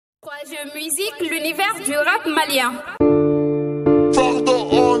Projet musique, l'univers du rap malien. Fardo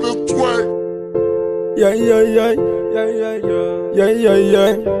on the way. Yeah, yeah, yeah, yeah, yeah, yeah, yeah, yeah,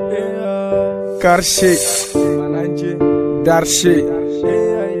 yeah. Karche, Darche,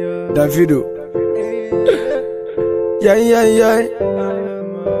 Davido. Yeah, yeah, yeah.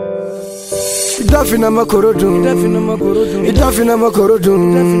 Idafina makorodun, idafina makorodun,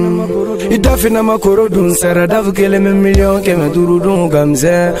 idafina makorodun. Sera davu kele me million ke me durudun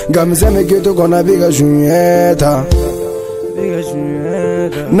gamze, gamze me geto kona biga junyeta.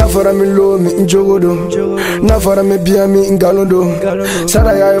 Nafara mi lo mi njogodo, nafara mi biya mi ngalodo.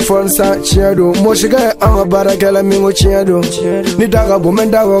 Sara ya iPhone sa chiedo, moshiga ya anga barakela mi ngo chiedo. Ni daga bo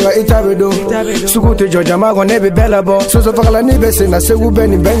mendago ga itabedo. Sukuti Georgia mago nebe bela bo. Sosofagalani bese na segu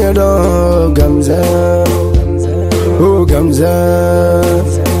beni benyedo. Gamza, oh gamza,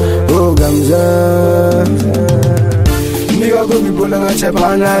 oh gamza. Nigga go be bulling at your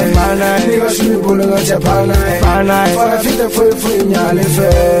panai, nigga should be bulling at your panai. For a fit for nyale fe.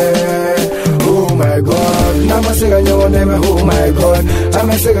 Oh my God, now I'm saying your name. Oh my God,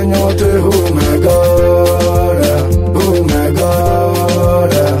 I'm saying your to. Oh my God, oh my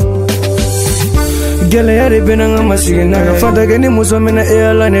God. Gele yari benanga masigina, fata geni musomina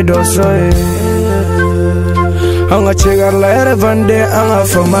airline doso. Anga chegar la yare vande anga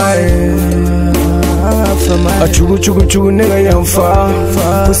famai. A chugu nega yamfa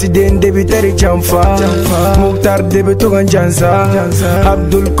Pussy den debi teri jamfa Mukhtar debi togan jansa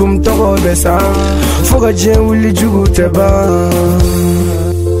Abdul kum togo besa Foga jen wili jugu teba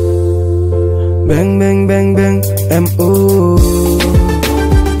Bang bang bang bang M.O.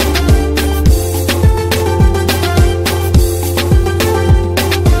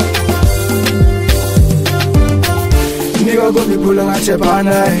 Nigga go be pulling at your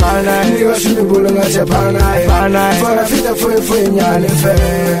panai, nigga should be pulling at your panai. For a fit for nyale fe.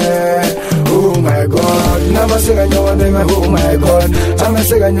 Oh my God, never say I know them. Oh my God, I'm a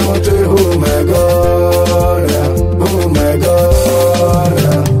say I know to. Oh my God, oh my God.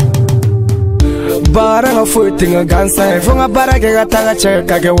 Barang a footing a gun sign from a baraka taga check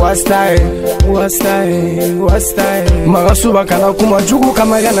kage was time. Magasuba kana kuma jugu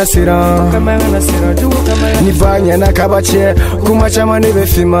kama gana sira jugu kama nifanya na kabache kuma chama nebe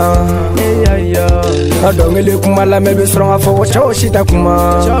fima adongele kuma la mebe strong afo chao shita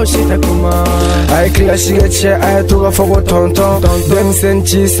kuma ay klashiga che ay tuga fogo tonton dem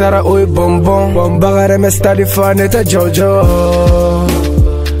senchi sara oy bonbon bagare me stadi faneta jojo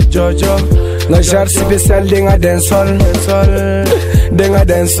na jar spécial denga densol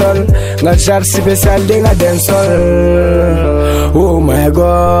na jar spécial denga densol. Oh my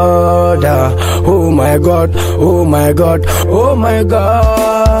God, oh my God, oh my God, oh my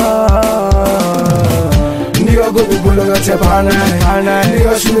God. Nigga go be bulling at your panai,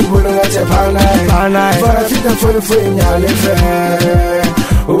 nigga should be bulling at your panai. For a fit for nyale fe.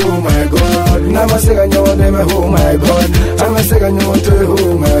 Oh my God, never say I know them. Oh my God, I'm a say I know to.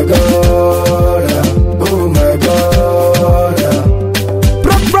 Oh my God, oh my God.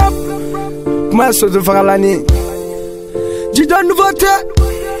 Prop, ma Sosofagalani. Jida nouveauté.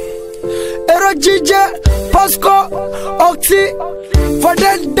 Ero DJ, Pasco, Oxy,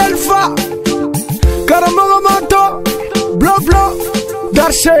 Fadel Delpha, Karamongo Manto, Blo,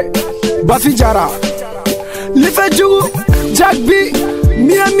 Darche, Bafijara, Lifeju, Jack B.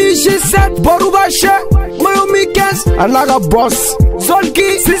 Miami G7, Borubashe, Miami Kens, Alaga Boss,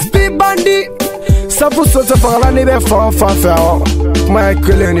 Zolki, 6P Bandi, Sapu Sosofagalani be fan, my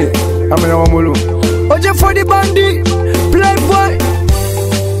Kuleni, Amena Mulu, Oje for the Bandi, Playboy,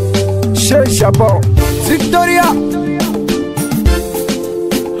 Shea Chabon, Victoria.